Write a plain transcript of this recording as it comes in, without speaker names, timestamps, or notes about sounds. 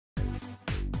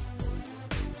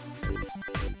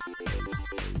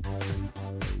Howdy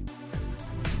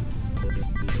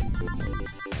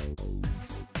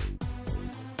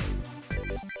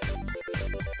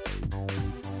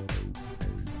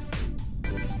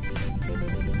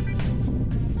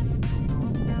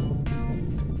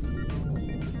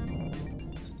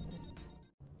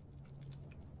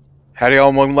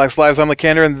all, welcome to Lac Lives. I'm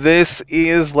Lacander, and this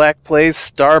is Lac Plays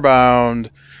Starbound.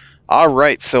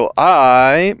 Alright, so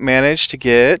I managed to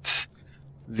get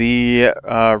the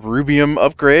Rubium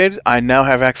upgrade. I now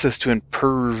have access to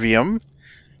Impervium.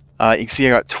 You can see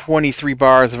I got 23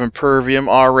 bars of Impervium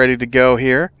all ready to go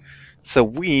here. So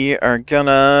we are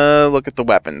gonna look at the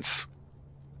weapons.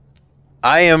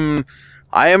 I am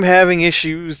having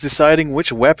issues deciding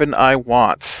which weapon I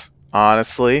want,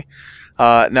 honestly.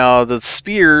 Now, the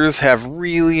spears have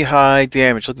really high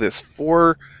damage. Look at this,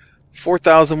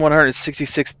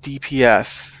 4,166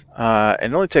 DPS,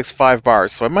 and it only takes 5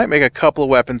 bars, so I might make a couple of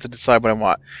weapons to decide what I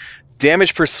want.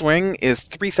 Damage per swing is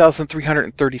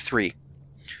 3,333.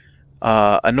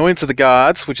 Annoyance of the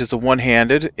Gods, which is a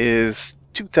one-handed, is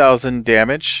 2,000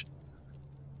 damage.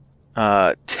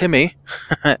 Timmy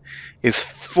is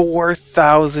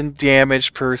 4,000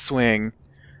 damage per swing.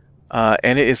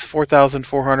 And it is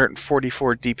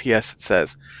 4,444 DPS, it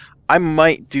says. I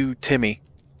might do Timmy,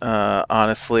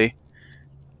 honestly.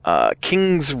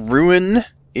 King's Ruin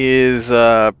is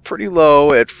pretty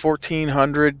low at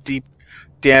 1,400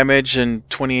 damage and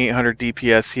 2,800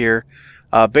 DPS here.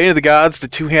 Bane of the Gods, the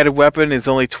two-handed weapon, is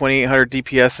only 2,800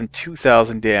 DPS and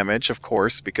 2,000 damage, of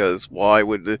course, because why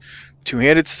would the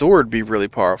two-handed sword be really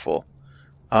powerful?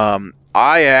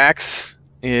 Iax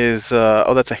is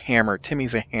oh, that's a hammer.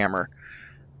 Timmy's a hammer.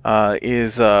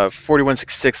 Is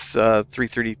 4166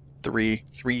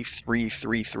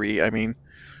 3333. I mean,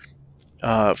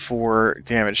 for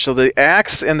damage. So the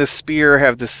axe and the spear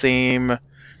have the same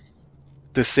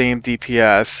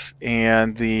DPS,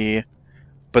 and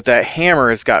but that hammer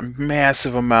has got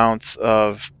massive amounts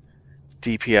of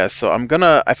DPS. So I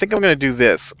think I'm gonna do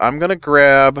this. I'm gonna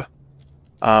grab.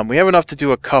 We have enough to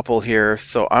do a couple here,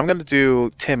 so I'm gonna do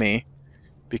Timmy.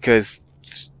 Because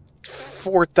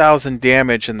 4,000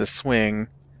 damage in the swing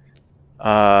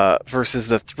versus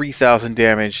the 3,000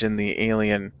 damage in the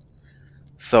alien.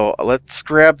 So let's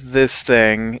grab this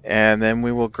thing, and then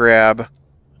we will grab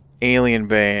Alien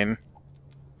Bane,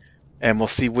 and we'll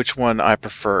see which one I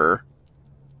prefer.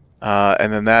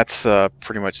 And then that's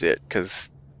pretty much it, because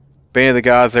Bane of the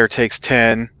Gods there takes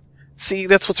 10. See,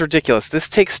 that's what's ridiculous. This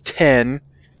takes 10.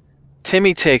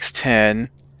 Timmy takes 10.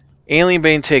 Alien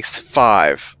Bane takes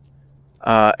 5.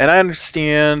 And I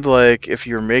understand, like, if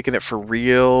you're making it for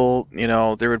real, you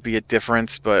know, there would be a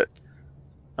difference, but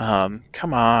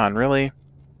come on, really?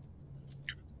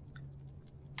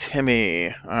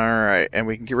 Timmy. Alright, and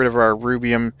we can get rid of our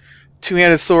Rubium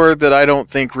two-handed sword that I don't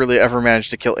think really ever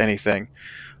managed to kill anything.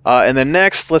 And then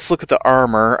next, let's look at the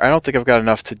armor. I don't think I've got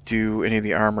enough to do any of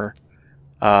the armor.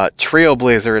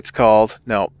 Trailblazer, it's called.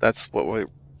 No, that's the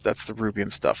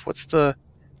Rubium stuff. What's the...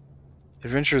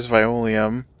 Adventurer's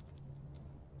Violium,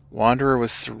 Wanderer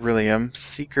was Ceruleum,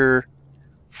 Seeker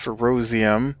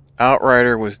Ferocium,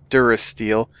 Outrider was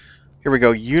Durasteel. Here we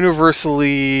go,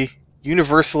 Universalist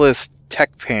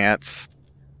Tech Pants,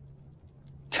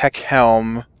 Tech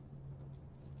Helm,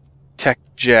 Tech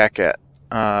Jacket.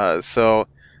 So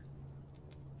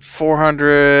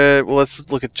 400, well, let's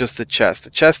look at just the chest.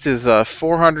 The chest is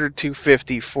 400,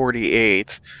 250,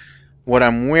 48. What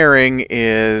I'm wearing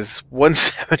is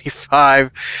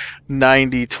 175,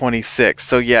 90, 26.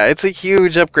 So yeah, it's a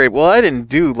huge upgrade. Well, I didn't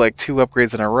do like 2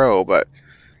 upgrades in a row, but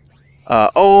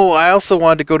oh, I also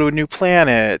wanted to go to a new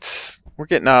planet. We're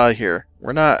getting out of here.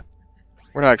 We're not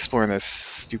exploring this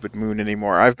stupid moon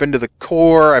anymore. I've been to the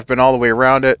core. I've been all the way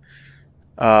around it.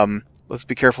 Let's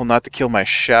be careful not to kill my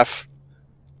chef.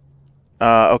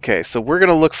 Okay, so we're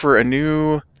gonna look for a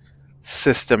new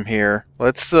system here.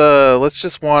 Let's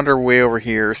just wander way over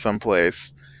here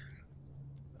someplace.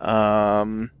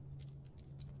 Okay,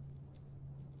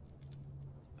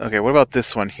 what about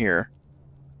this one here?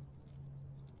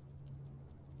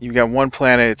 You've got one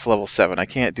planet, it's level 7. I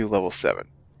can't do level 7.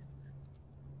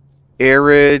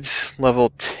 Arid,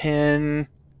 level 10.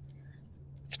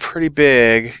 It's pretty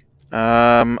big.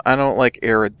 I don't like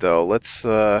Arid though. Let's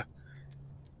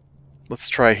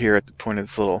try here at the point of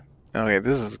this little... Okay,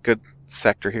 this is a good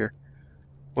sector here.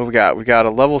 What we got? We got a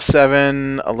level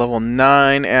 7, a level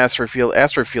 9 asteroid field.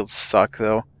 Asteroid fields suck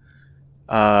though.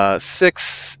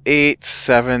 6, 8,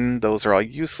 7, those are all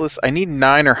useless. I need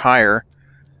 9 or higher.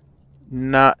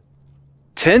 Not...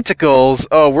 Tentacles?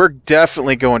 Oh, we're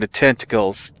definitely going to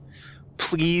tentacles.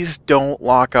 Please don't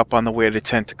lock up on the way to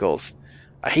tentacles.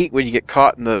 I hate when you get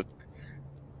caught in the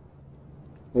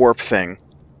warp thing.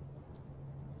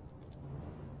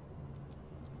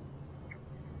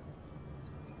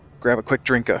 Grab a quick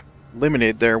drink of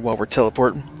lemonade there while we're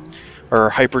teleporting. Or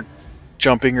hyper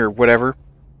jumping or whatever.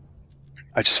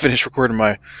 I just finished recording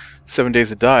my 7 Days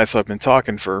to Die, so I've been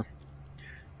talking for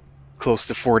close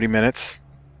to 40 minutes.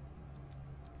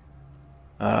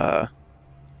 Come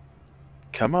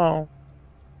on.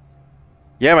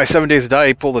 Yeah, my 7 Days to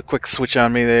Die pulled a quick switch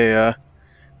on me. They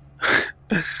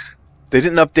they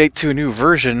didn't update to a new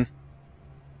version.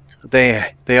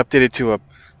 They updated to a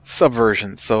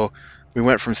subversion. So we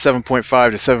went from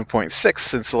 7.5 to 7.6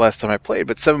 since the last time I played.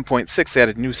 But 7.6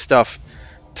 added new stuff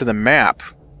to the map,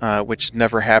 which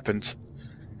never happened.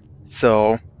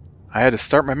 So I had to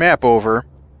start my map over.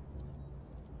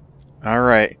 All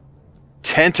right,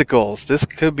 tentacles. This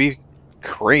could be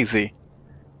crazy.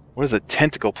 What does a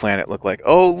tentacle planet look like?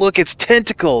 Oh, look, it's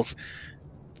tentacles.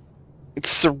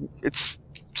 It's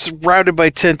surrounded by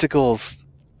tentacles.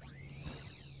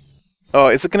 Oh,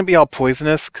 is it going to be all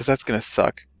poisonous? Because that's going to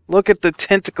suck. Look at the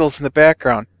tentacles in the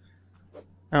background.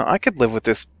 Oh, I could live with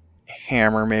this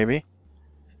hammer, maybe.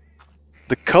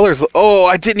 The colors... Oh,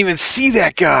 I didn't even see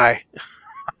that guy!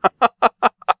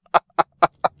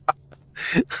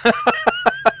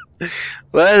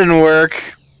 That didn't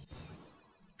work.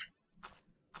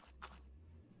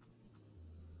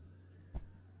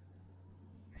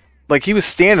 Like, he was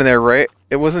standing there, right?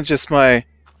 It wasn't just my...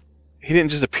 He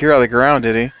didn't just appear out of the ground,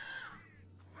 did he?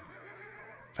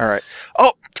 Alright.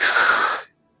 Oh!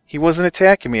 He wasn't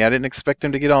attacking me. I didn't expect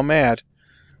him to get all mad.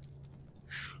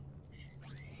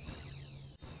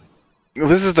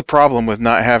 This is the problem with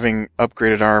not having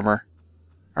upgraded armor.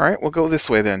 Alright, we'll go this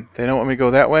way then. They don't want me to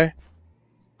go that way?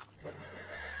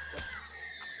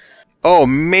 Oh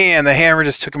man, the hammer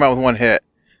just took him out with one hit.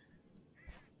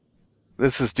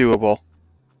 This is doable.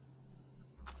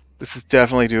 This is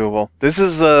definitely doable. This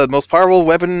is the most powerful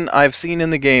weapon I've seen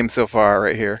in the game so far,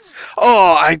 right here.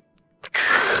 Oh,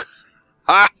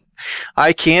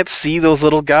 I can't see those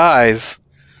little guys.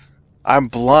 I'm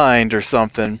blind or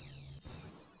something.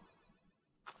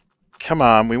 Come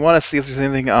on, we want to see if there's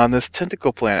anything on this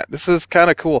tentacle planet. This is kind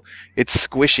of cool. It's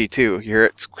squishy too. You hear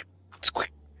it? Squish,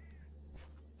 squish.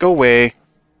 Go away.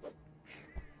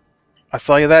 I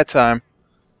saw you that time.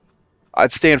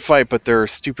 I'd stay and fight, but they're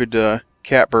stupid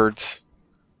catbirds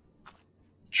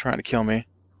trying to kill me.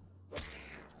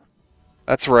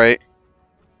 That's right.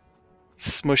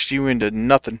 Smushed you into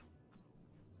nothing.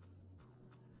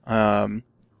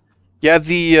 Yeah,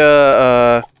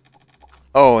 the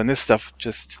oh, and this stuff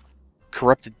just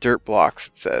corrupted dirt blocks,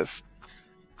 it says.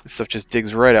 This stuff just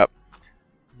digs right up.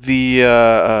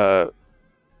 The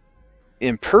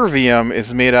Impervium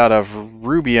is made out of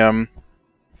rubium.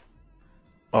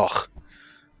 Ugh.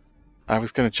 I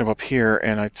was going to jump up here,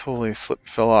 and I totally slipped and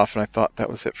fell off, and I thought that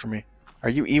was it for me. Are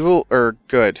you evil or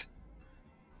good?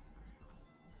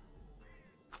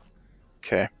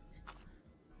 Okay.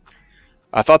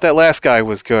 I thought that last guy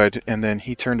was good, and then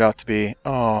he turned out to be...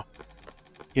 Oh.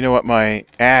 You know what? My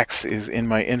axe is in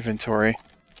my inventory.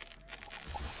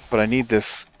 But I need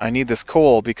this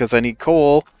coal, because I need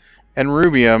coal and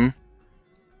rubium.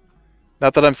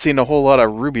 Not that I'm seeing a whole lot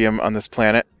of rubium on this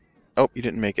planet. Oh, you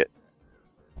didn't make it.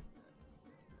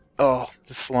 Oh,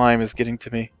 the slime is getting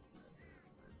to me.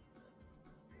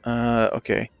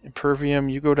 Okay. Impervium,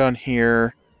 you go down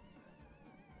here.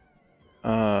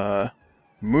 Moon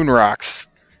rocks.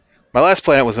 My last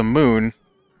planet was a moon.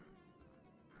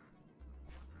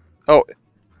 Oh.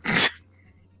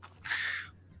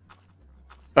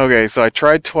 Okay, so I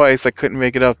tried twice. I couldn't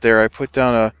make it up there. I put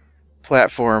down a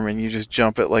platform and you just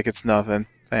jump it like it's nothing.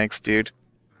 Thanks, dude.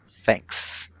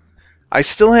 Thanks. I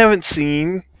still haven't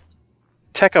seen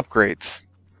tech upgrades,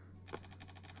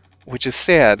 which is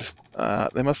sad.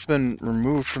 They must have been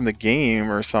removed from the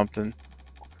game or something.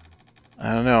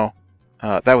 I don't know.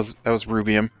 That was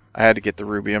rubium. I had to get the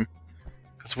rubium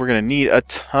because we're gonna need a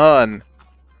ton.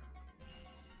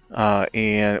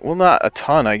 And well, not a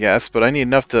ton, I guess, but I need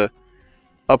enough to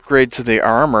upgrade to the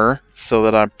armor so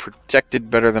that I'm protected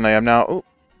better than I am now. Ooh.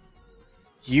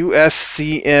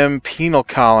 USCM Penal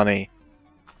Colony.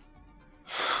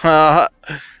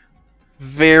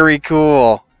 Very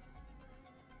cool.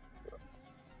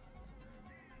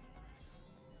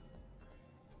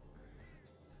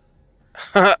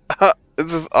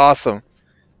 This is awesome.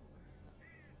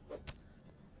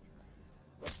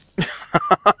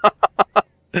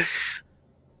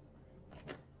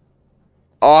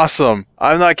 Awesome.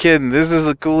 I'm not kidding. This is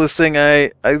the coolest thing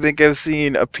I think I've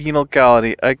seen. A penal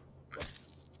colony.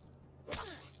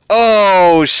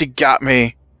 Oh, she got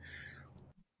me.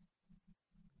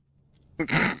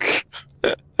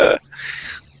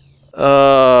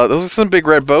 Those are some big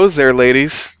red bows there,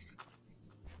 ladies.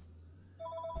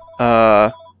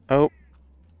 Oh.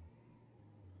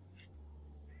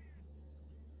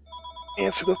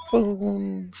 Answer the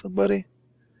phone, somebody.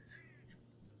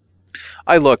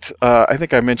 I looked. I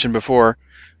think I mentioned before,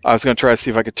 I was going to try to see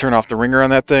if I could turn off the ringer on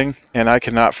that thing, and I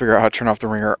cannot figure out how to turn off the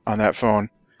ringer on that phone.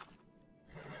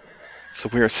 So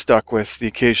we are stuck with the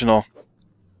occasional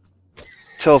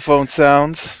telephone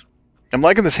sounds. I'm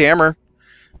liking this hammer.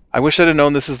 I wish I'd have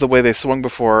known this is the way they swung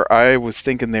before. I was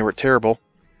thinking they were terrible.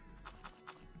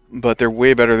 But they're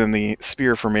way better than the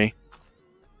spear for me.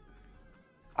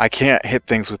 I can't hit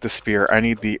things with the spear. I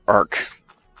need the arc.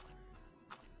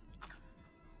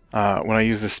 When I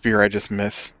use the spear, I just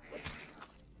miss.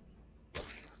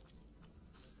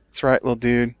 That's right, little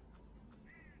dude.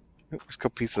 Oh, there's a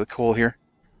couple pieces of coal here.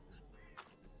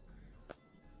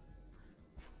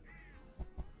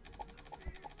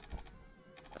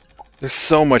 There's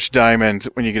so much diamond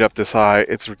when you get up this high.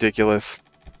 It's ridiculous.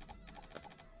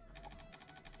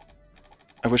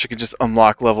 I wish I could just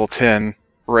unlock level 10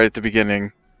 right at the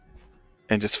beginning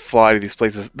and just fly to these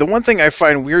places. The one thing I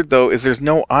find weird, though, is there's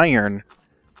no iron.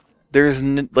 There's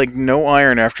like no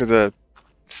iron after the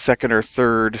second or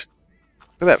third.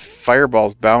 Look at that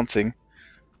fireball's bouncing.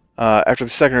 After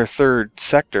the second or third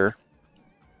sector.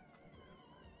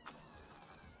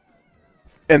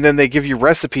 And then they give you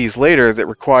recipes later that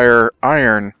require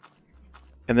iron.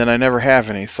 And then I never have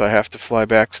any, so I have to fly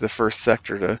back to the first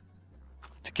sector to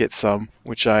get some,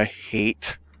 which I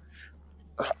hate.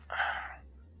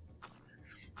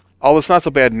 Although it's not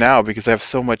so bad now because I have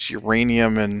so much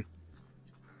uranium and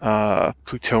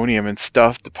plutonium and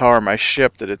stuff to power my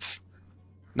ship that it's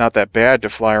not that bad to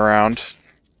fly around.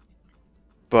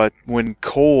 But when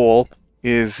coal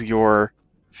is your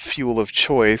fuel of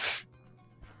choice,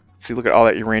 see, look at all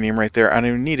that uranium right there. I don't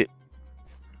even need it.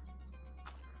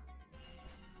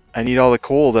 I need all the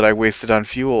coal that I wasted on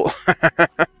fuel.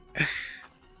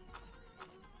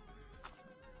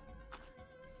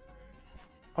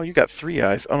 Oh, you got 3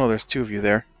 eyes. Oh no, there's 2 of you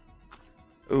there.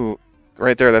 Ooh,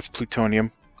 right there, that's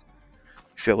plutonium. You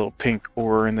see that little pink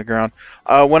ore in the ground.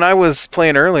 When I was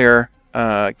playing earlier,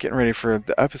 getting ready for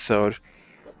the episode,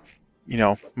 you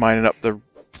know, mining up the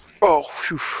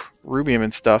rubium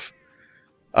and stuff,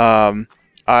 I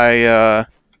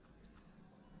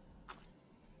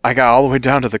got all the way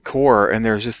down to the core, and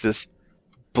there's just this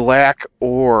black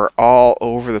ore all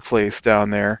over the place down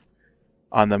there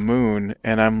on the moon,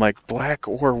 and I'm like, black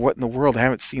ore? What in the world? I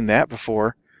haven't seen that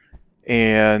before.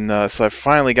 And so I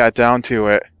finally got down to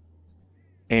it,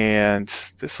 and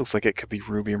this looks like it could be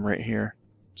rubium right here.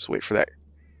 Just wait for that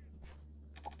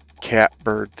cat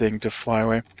bird thing to fly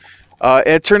away.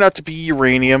 It turned out to be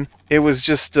uranium. It was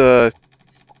just a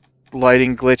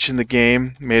lighting glitch in the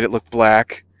game, made it look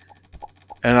black,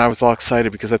 and I was all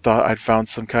excited because I thought I'd found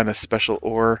some kind of special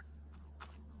ore.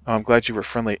 Oh, I'm glad you were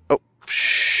friendly. Oh,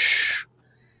 shh.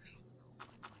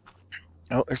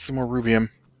 Oh, there's some more rubium.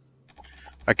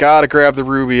 I gotta grab the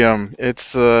rubium.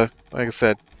 It's, like I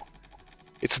said,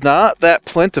 it's not that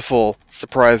plentiful,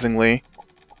 surprisingly.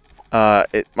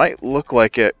 It might look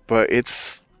like it, but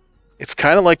it's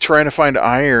kind of like trying to find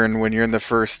iron when you're in the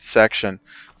first section.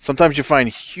 Sometimes you find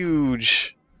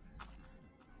huge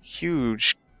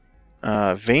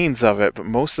veins of it, but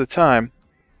most of the time,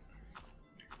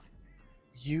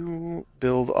 you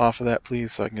build off of that,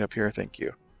 please, so I can get up here. Thank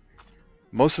you.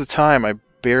 Most of the time, I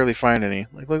barely find any.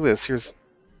 Like, look at this. Here's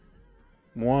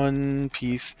one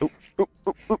piece.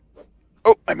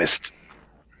 Oh, I missed.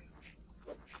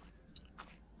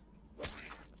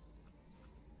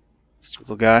 This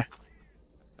little guy.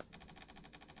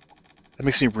 That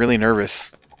makes me really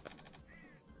nervous.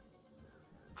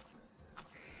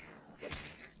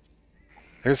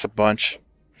 There's a bunch.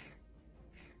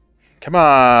 Come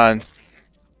on,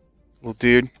 little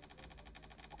dude.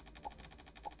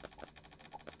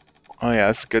 Oh yeah,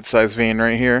 that's a good sized vein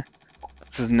right here.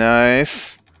 This is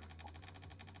nice.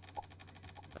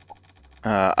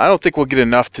 I don't think we'll get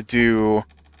enough to do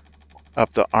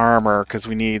up the armor because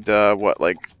we need what,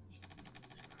 like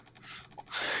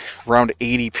around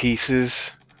 80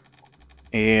 pieces,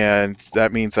 and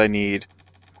that means I need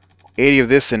 80 of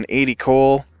this and 80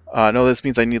 coal. No, this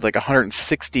means I need like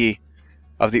 160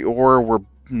 of the ore. We're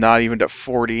not even at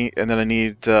 40, and then I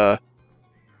need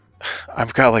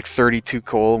I've got like 32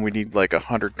 coal, and we need like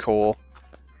 100 coal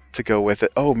to go with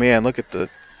it. Oh man, look at the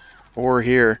ore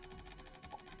here.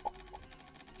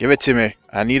 Give it to me.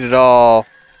 I need it all.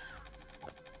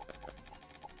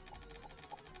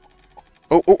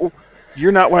 Oh,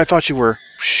 you're not what I thought you were.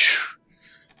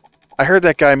 I heard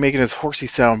that guy making his horsey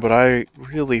sound, but I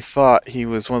really thought he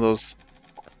was one of those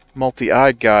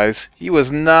multi-eyed guys. He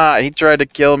was not. He tried to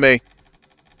kill me.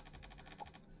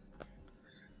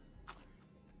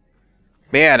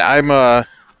 Man, I've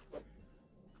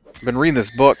been reading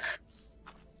this book.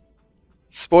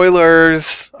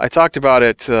 Spoilers! I talked about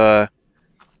it some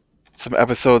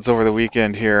episodes over the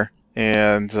weekend here,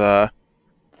 and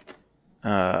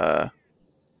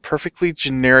perfectly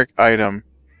generic item.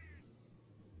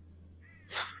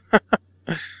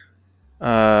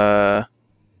 That's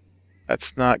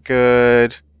not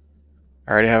good.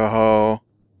 I already have a hoe.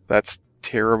 That's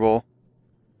terrible.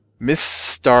 Miss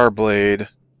Starblade.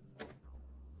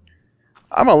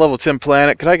 I'm on level 10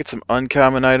 planet. Could I get some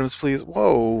uncommon items, please?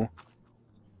 Whoa.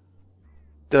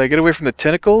 Did I get away from the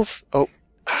tentacles? Oh,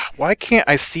 why can't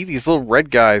I see these little red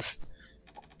guys?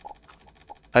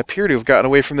 I appear to have gotten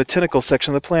away from the tentacle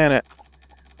section of the planet.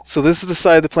 So this is the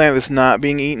side of the planet that's not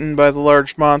being eaten by the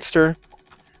large monster.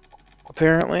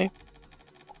 Apparently.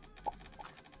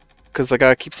 Because I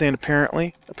gotta keep saying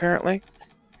apparently. Apparently.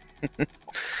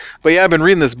 But yeah, I've been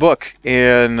reading this book,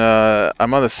 and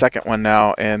I'm on the second one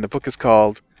now, and the book is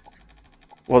called...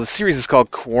 Well, the series is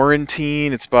called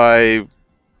Quarantine. It's by...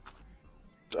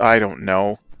 I don't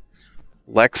know.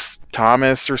 Lex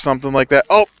Thomas or something like that.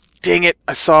 Oh, dang it!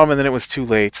 I saw him, and then it was too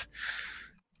late.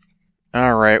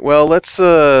 Alright, well, let's see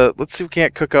if we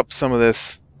can't cook up some of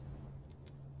this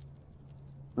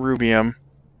rubium.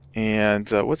 And,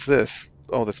 what's this?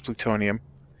 Oh, that's plutonium.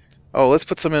 Oh, let's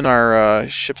put some in our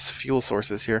ship's fuel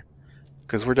sources here.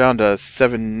 Because we're down to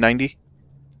 790.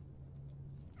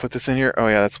 Put this in here. Oh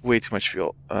yeah, that's way too much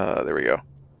fuel. There we go.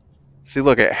 See,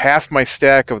 look, at half my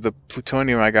stack of the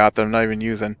plutonium I got that I'm not even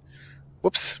using.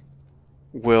 Whoops.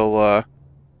 Will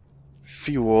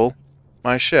fuel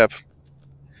my ship.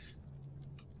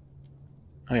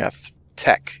 Oh yeah,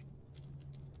 tech.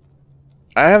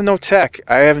 I have no tech.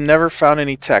 I have never found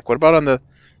any tech. What about on the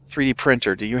 3D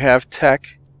printer? Do you have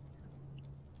tech?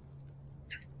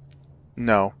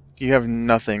 No. You have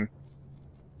nothing.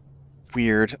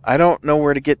 Weird. I don't know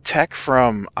where to get tech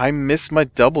from. I miss my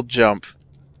double jump.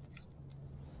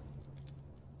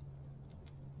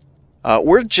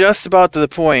 We're just about to the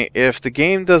point. If the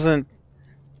game doesn't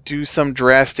do some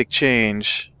drastic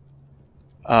change,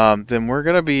 then we're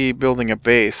going to be building a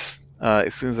base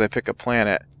as soon as I pick a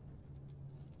planet.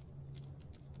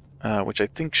 Which I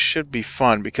think should be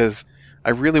fun, because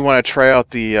I really want to try out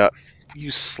the...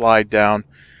 you slide down.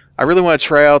 I really want to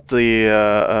try out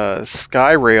the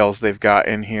sky rails they've got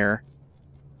in here.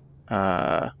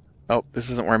 Oh, this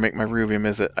isn't where I make my rubium,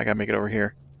 is it? I gotta make it over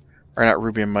here. Or not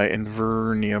rubium, my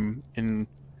invernium.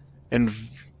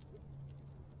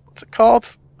 What's it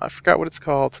called? I forgot what it's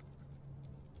called.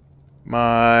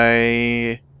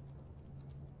 My...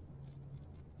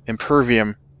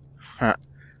 Impervium. Huh.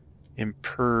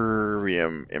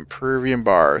 Impervium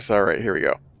bars. Alright, here we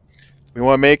go. We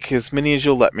want to make as many as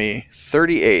you'll let me.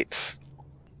 38.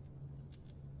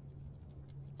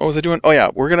 What was I doing? Oh yeah,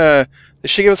 we're gonna...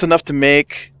 This should give us enough to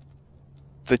make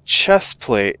the chest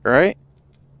plate, right?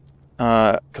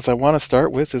 Because I want to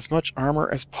start with as much armor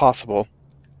as possible.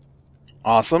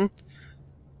 Awesome.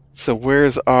 So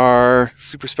where's our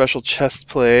super special chest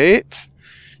plate?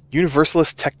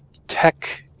 Universalist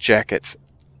tech jacket.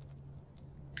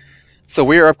 So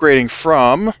we are upgrading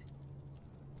from...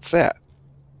 What's that?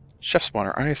 Chef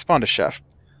spawner. I spawned a chef.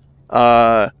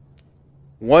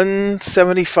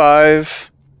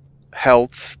 175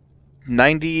 health,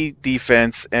 90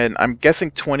 defense, and I'm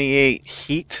guessing 28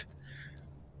 heat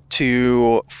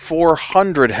to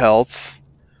 400 health,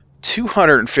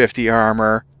 250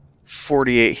 armor,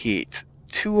 48 heat.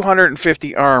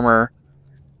 250 armor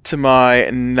to my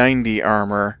 90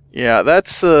 armor. Yeah,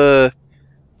 that's a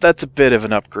bit of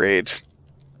an upgrade,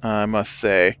 I must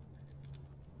say.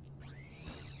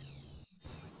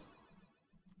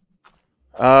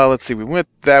 Let's see, we went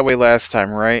that way last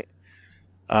time, right?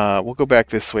 We'll go back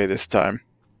this way this time.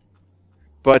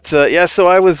 But, yeah, so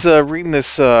I was reading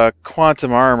this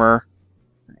quantum armor.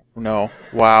 No,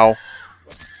 wow.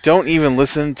 Don't even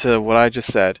listen to what I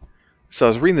just said. So I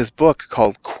was reading this book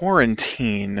called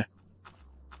Quarantine.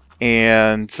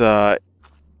 And, at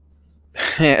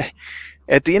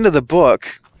the end of the book,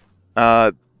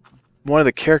 one of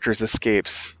the characters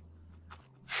escapes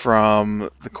from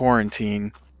the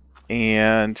quarantine.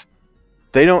 And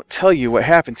they don't tell you what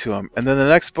happened to him. And then the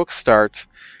next book starts,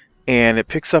 and it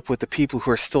picks up with the people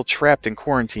who are still trapped in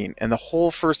quarantine. And the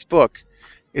whole first book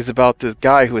is about the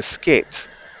guy who escaped,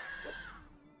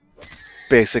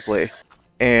 basically.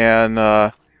 And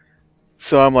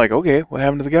so I'm like, okay, what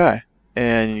happened to the guy?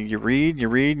 And you read,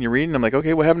 and I'm like,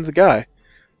 okay, what happened to the guy?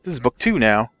 This is book 2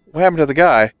 now. What happened to the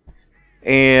guy?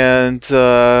 And,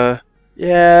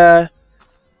 yeah...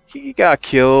 He got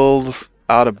killed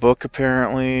out of book,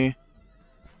 apparently.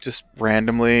 Just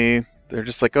randomly. They're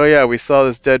just like, oh yeah, we saw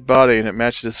this dead body, and it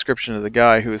matched the description of the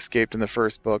guy who escaped in the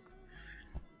first book.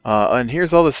 And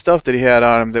here's all the stuff that he had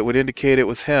on him that would indicate it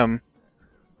was him.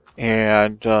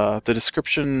 And the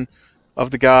description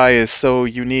of the guy is so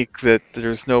unique that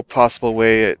there's no possible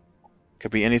way it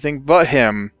could be anything but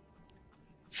him.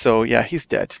 So yeah, he's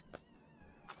dead.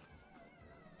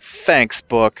 Thanks,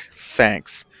 book.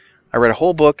 Thanks. I read a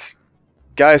whole book,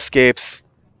 guy escapes,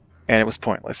 and it was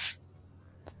pointless.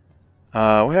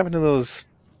 What happened to those?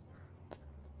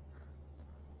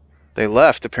 They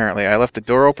left, apparently. I left the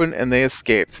door open, and they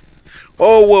escaped.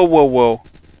 Oh, whoa, whoa, whoa.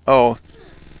 Oh.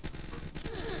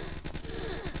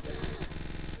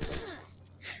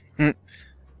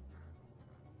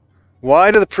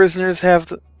 Why do the prisoners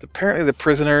have... Apparently the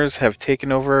prisoners have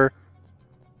taken over...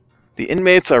 The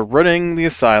inmates are running the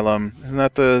asylum. Isn't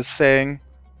that the saying?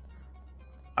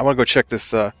 I want to go check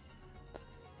this,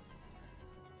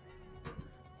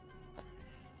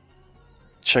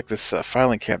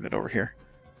 filing cabinet over here.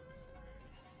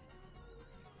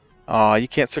 Aw, you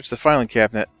can't search the filing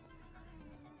cabinet.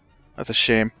 That's a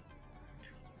shame.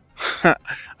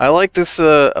 I like this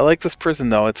prison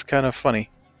though. It's kind of funny.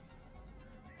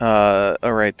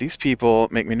 Alright, these people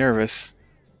make me nervous.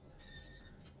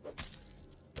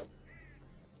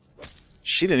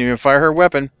 She didn't even fire her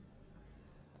weapon.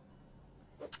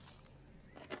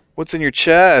 What's in your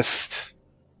chest?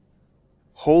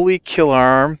 Holy kill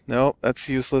arm. Nope, that's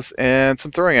useless. And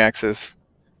some throwing axes.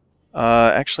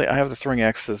 Actually, I have the throwing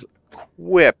axes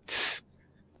equipped.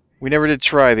 We never did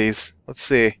try these. Let's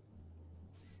see.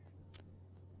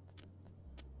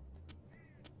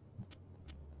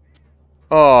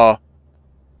 Oh.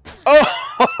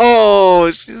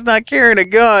 Oh, she's not carrying a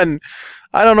gun.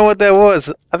 I don't know what that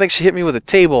was. I think she hit me with a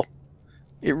table.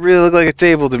 It really looked like a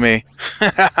table to me.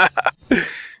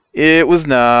 It was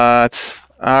not.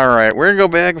 Alright, we're going to go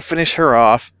back and finish her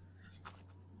off.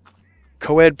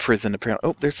 Co-ed prison, apparently.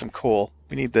 Oh, there's some coal.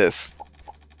 We need this.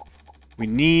 We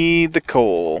need the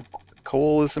coal.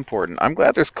 Coal is important. I'm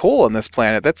glad there's coal on this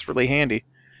planet. That's really handy.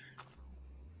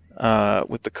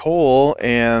 With the coal,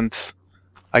 and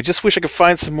I just wish I could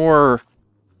find some more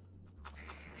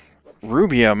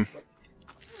rubium.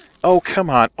 Oh, come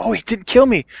on. Oh, he didn't kill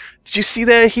me. Did you see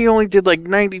that? He only did like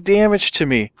 90 damage to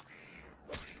me.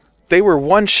 They were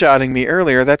one-shotting me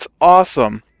earlier. That's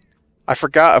awesome. I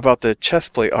forgot about the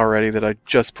chest plate already that I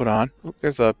just put on. Oop,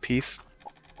 there's a piece.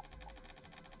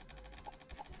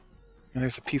 And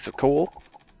there's a piece of coal.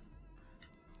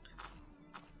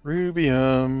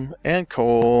 Rubium and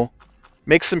coal.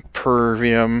 Make some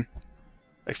Impervium.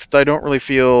 Except I don't really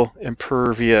feel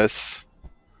impervious.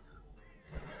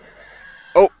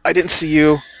 Oh, I didn't see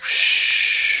you.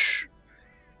 Shh.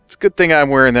 It's a good thing I'm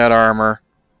wearing that armor.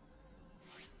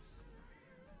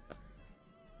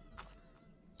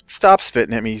 Stop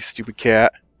spitting at me, you stupid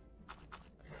cat.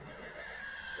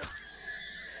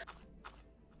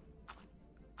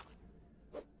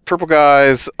 Purple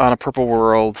guys on a purple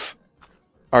world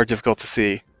are difficult to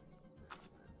see.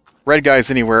 Red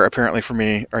guys anywhere, apparently for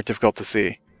me, are difficult to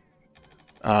see.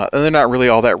 And they're not really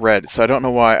all that red, so I don't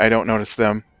know why I don't notice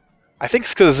them. I think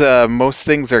it's because most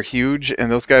things are huge,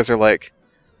 and those guys are like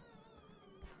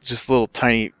just little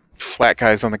tiny flat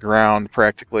guys on the ground,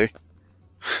 practically.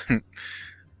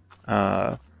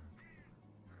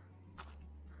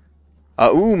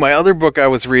 Ooh, my other book I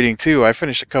was reading too. I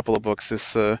finished a couple of books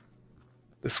this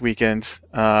weekend.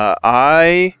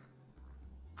 I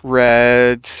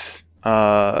read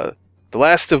the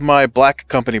last of my Black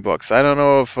Company books. I don't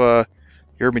know if you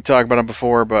heard me talk about them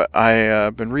before, but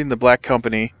I've been reading the Black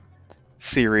Company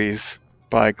series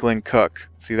by Glenn Cook.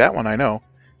 See, that one I know.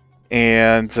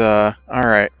 And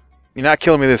alright, you're not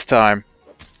killing me this time.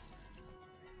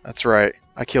 That's right,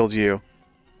 I killed you.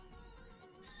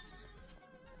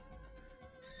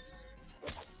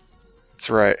 That's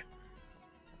right.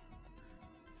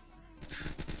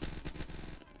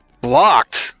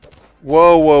 Blocked!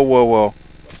 Whoa, whoa, whoa, whoa.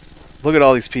 Look at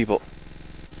all these people.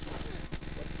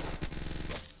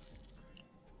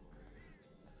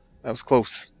 That was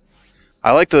close.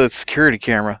 I like the security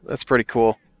camera. That's pretty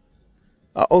cool.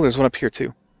 Oh, there's one up here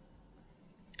too.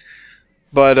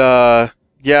 But,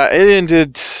 yeah, it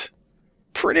ended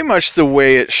pretty much the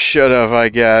way it should have, I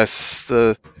guess.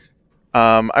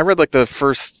 I read like the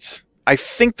first... I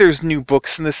think there's new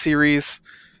books in the series.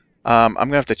 I'm going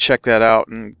to have to check that out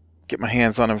and get my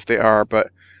hands on them if they are.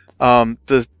 But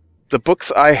the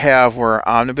books I have were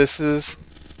omnibuses.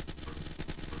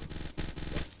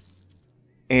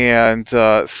 And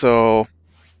so...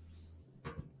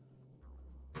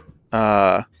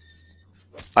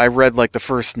 I read like the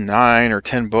first 9 or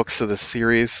 10 books of the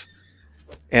series,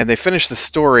 and they finished the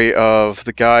story of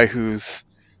the guy who's...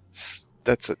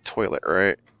 That's a toilet,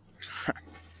 right?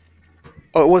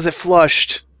 Oh, was it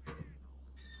flushed?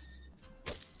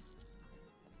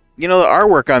 You know, the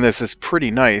artwork on this is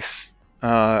pretty nice.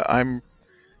 I'm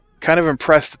kind of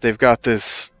impressed that they've got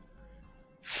this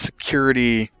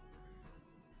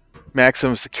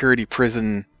maximum security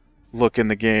prison look in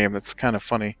the game. It's kind of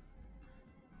funny.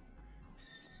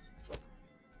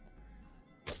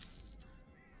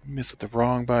 Missed with the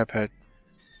wrong biped.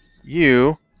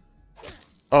 You...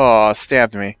 Oh,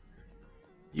 stabbed me.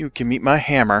 You can meet my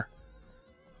hammer.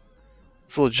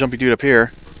 This little jumpy dude up here.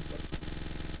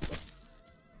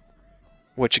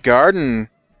 What you guarding?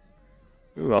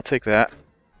 Ooh, I'll take that.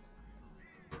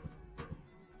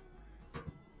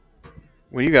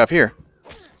 What do you got up here?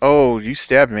 Oh, you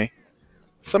stabbed me.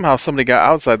 Somehow somebody got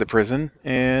outside the prison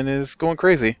and is going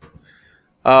crazy.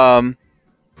 But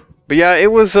yeah,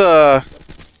 it was, the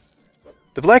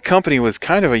Black Company was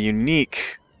kind of a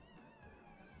unique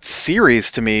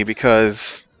series to me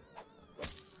because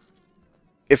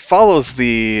it follows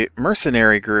the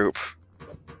mercenary group,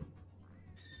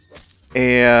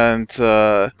 and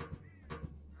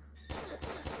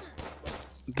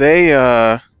they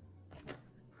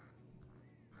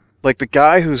like the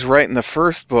guy who's writing the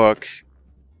first book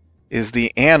is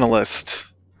the analyst.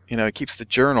 You know, he keeps the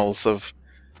journals of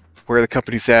where the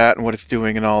company's at and what it's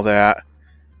doing and all that.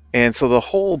 And so the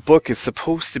whole book is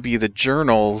supposed to be the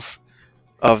journals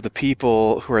of the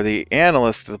people who are the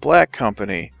analysts of the Black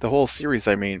Company. The whole series,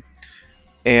 I mean.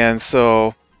 And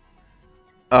so,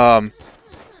 the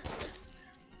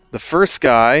first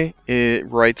guy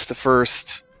writes the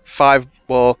first 5...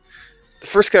 Well, the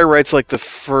first guy writes like the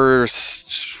first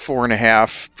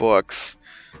 4.5 books.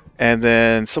 And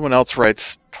then someone else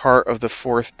writes part of the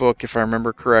 4th book, if I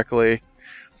remember correctly.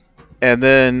 And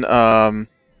then,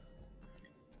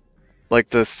 like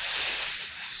the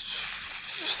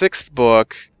 6th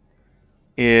book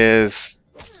is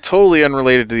totally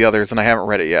unrelated to the others, and I haven't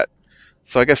read it yet.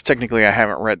 So I guess technically I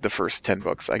haven't read the first 10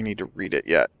 books. I need to read it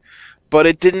yet. But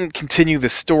it didn't continue the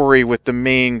story with the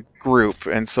main group,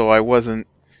 and so I wasn't...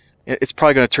 It's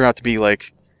probably going to turn out to be,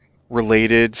 like,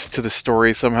 related to the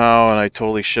story somehow, and I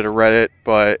totally should have read it,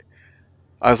 but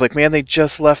I was like, man, they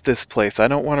just left this place. I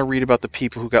don't want to read about the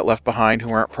people who got left behind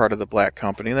who aren't part of the Black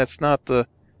Company. That's not the...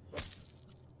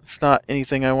 It's not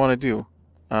anything I want to do.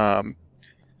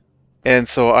 And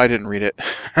so I didn't read it.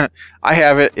 I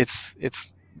have it.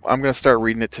 I'm gonna start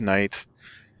reading it tonight.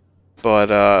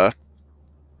 But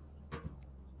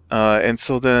and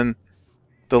so then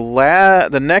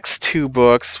the next 2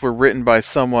 books were written by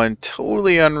someone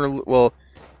totally well,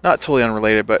 not totally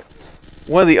unrelated, but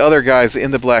one of the other guys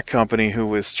in the Black Company who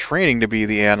was training to be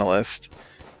the analyst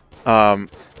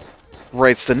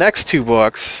writes the next 2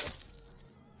 books.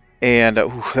 And that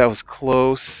was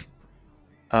close.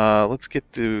 Let's get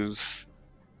those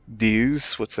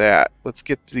dues. What's that? Let's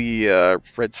get the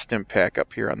red stim pack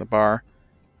up here on the bar.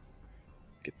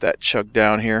 Get that chugged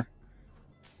down here.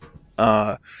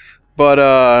 But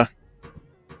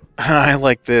I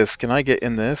like this. Can I get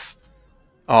in this?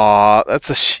 Aw,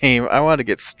 that's a shame. I want to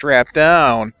get strapped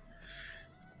down.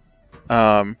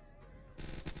 Oh,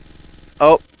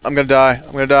 I'm gonna die.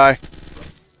 I'm gonna die.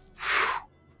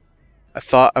 I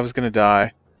thought I was gonna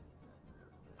die.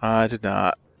 I did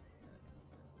not.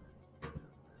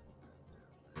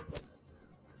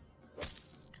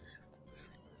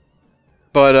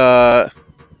 But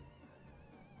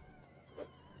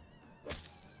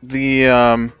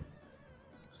the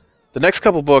next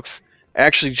couple books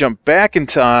actually jump back in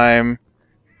time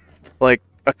like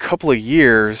a couple of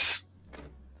years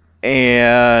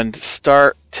and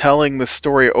start telling the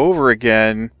story over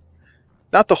again.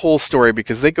 Not the whole story,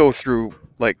 because they go through,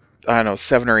 like, I don't know,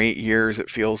 7 or 8 years, it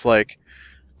feels like,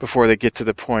 before they get to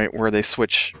the point where they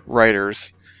switch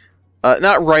writers.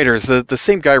 Not writers, the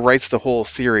same guy writes the whole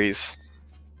series.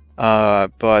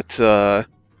 But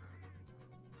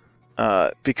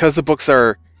because the books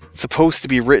are supposed to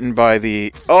be written by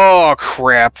the... Oh,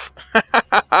 crap!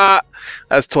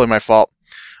 That's totally my fault.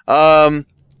 But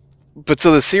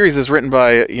so the series is written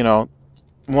by, you know,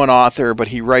 one author, but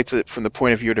he writes it from the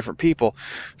point of view of different people.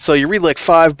 So you read like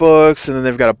 5 books, and then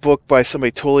they've got a book by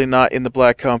somebody totally not in the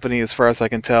Black Company, as far as I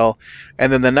can tell.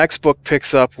 And then the next book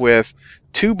picks up with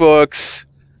 2 books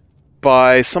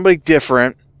by somebody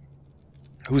different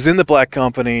who's in the Black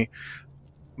Company,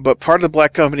 but part of the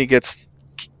Black Company gets...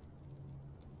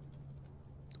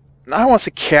 I don't want to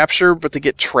say captured, but they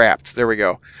get trapped. There we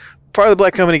go. Part of the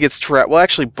Black Company gets trapped. Well,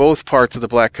 actually, both parts of the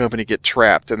Black Company get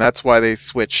trapped, and that's why they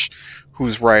switch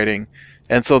who's writing.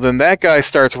 And so then that guy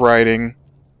starts writing,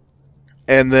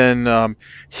 and then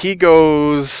he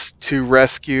goes to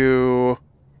rescue.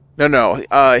 No.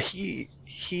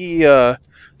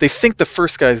 They think the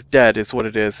first guy's dead, is what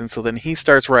it is, and so then he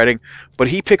starts writing. But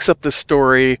he picks up the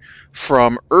story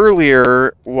from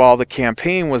earlier while the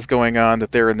campaign was going on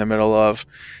that they're in the middle of,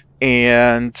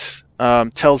 and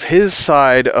tells his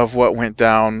side of what went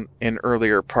down in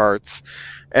earlier parts.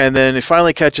 And then it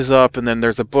finally catches up, and then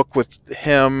there's a book with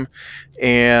him,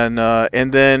 and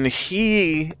then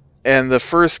he and the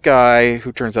first guy,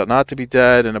 who turns out not to be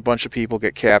dead, and a bunch of people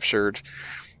get captured.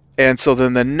 And so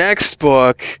then the next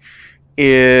book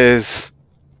is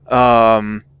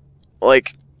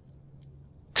like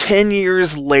 10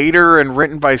 years later and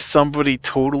written by somebody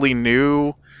totally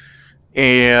new,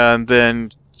 and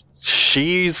then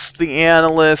she's the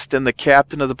analyst and the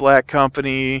captain of the Black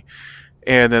Company,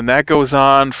 and then that goes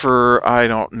on for, I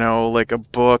don't know, like a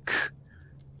book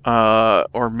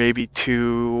or maybe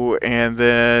two, and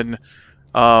then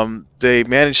they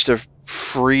manage to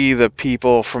free the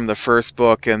people from the first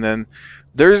book, and then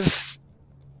there's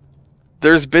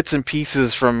bits and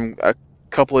pieces from a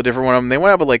couple of different ones. They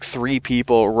went up with like 3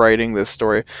 people writing this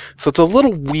story, so it's a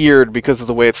little weird because of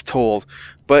the way it's told.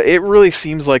 But it really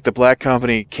seems like the Black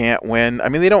Company can't win. I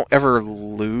mean, they don't ever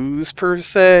lose per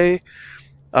se,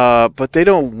 but they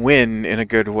don't win in a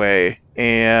good way.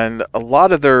 And a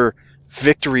lot of their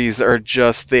victories are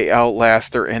just they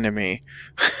outlast their enemy.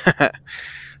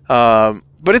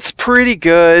 But it's pretty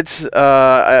good.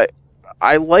 I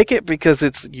like it because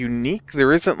it's unique.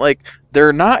 There isn't like,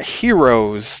 they're not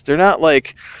heroes. They're not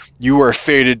like, you are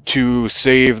fated to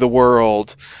save the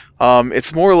world.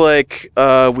 It's more like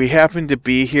we happen to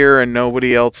be here and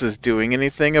nobody else is doing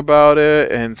anything about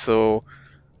it. And so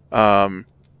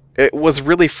it was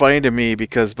really funny to me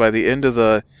because by the end of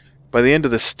the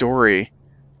story,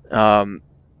 the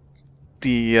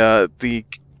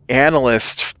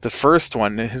analyst, the first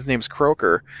one, his name's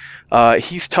Croker,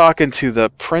 he's talking to the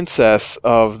princess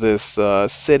of this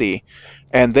city,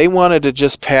 and they wanted to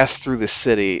just pass through the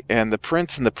city, and the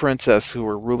prince and the princess who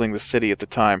were ruling the city at the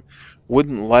time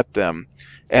wouldn't let them,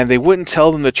 and they wouldn't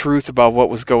tell them the truth about what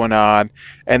was going on,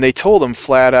 and they told them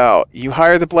flat out, you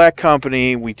hire the Black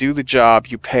Company, we do the job,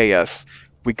 you pay us,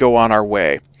 we go on our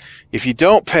way. If you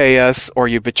don't pay us or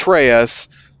you betray us,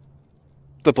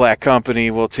 the Black Company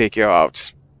will take you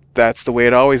out. That's the way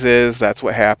it always is. That's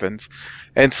what happens.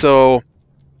 And so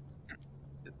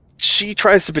she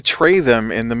tries to betray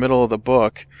them in the middle of the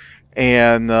book,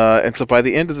 and so by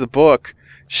the end of the book,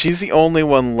 she's the only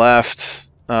one left,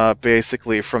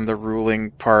 basically, from the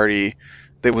ruling party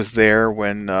that was there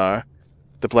when the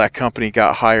Black Company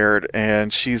got hired.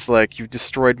 And she's like, "You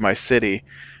destroyed my city."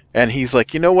 And he's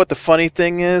like, "You know what the funny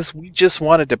thing is? We just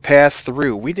wanted to pass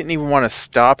through. We didn't even want to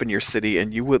stop in your city,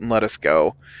 and you wouldn't let us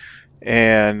go.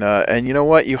 And you know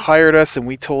what? You hired us, and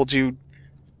we told you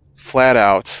flat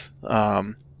out.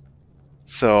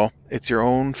 So it's your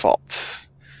own fault."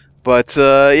 But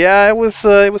yeah, it was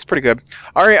pretty good.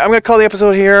 All right, I'm gonna call the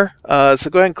episode here. So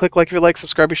go ahead and click like if you like,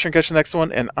 subscribe, be sure and catch the next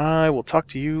one, and I will talk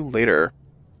to you later.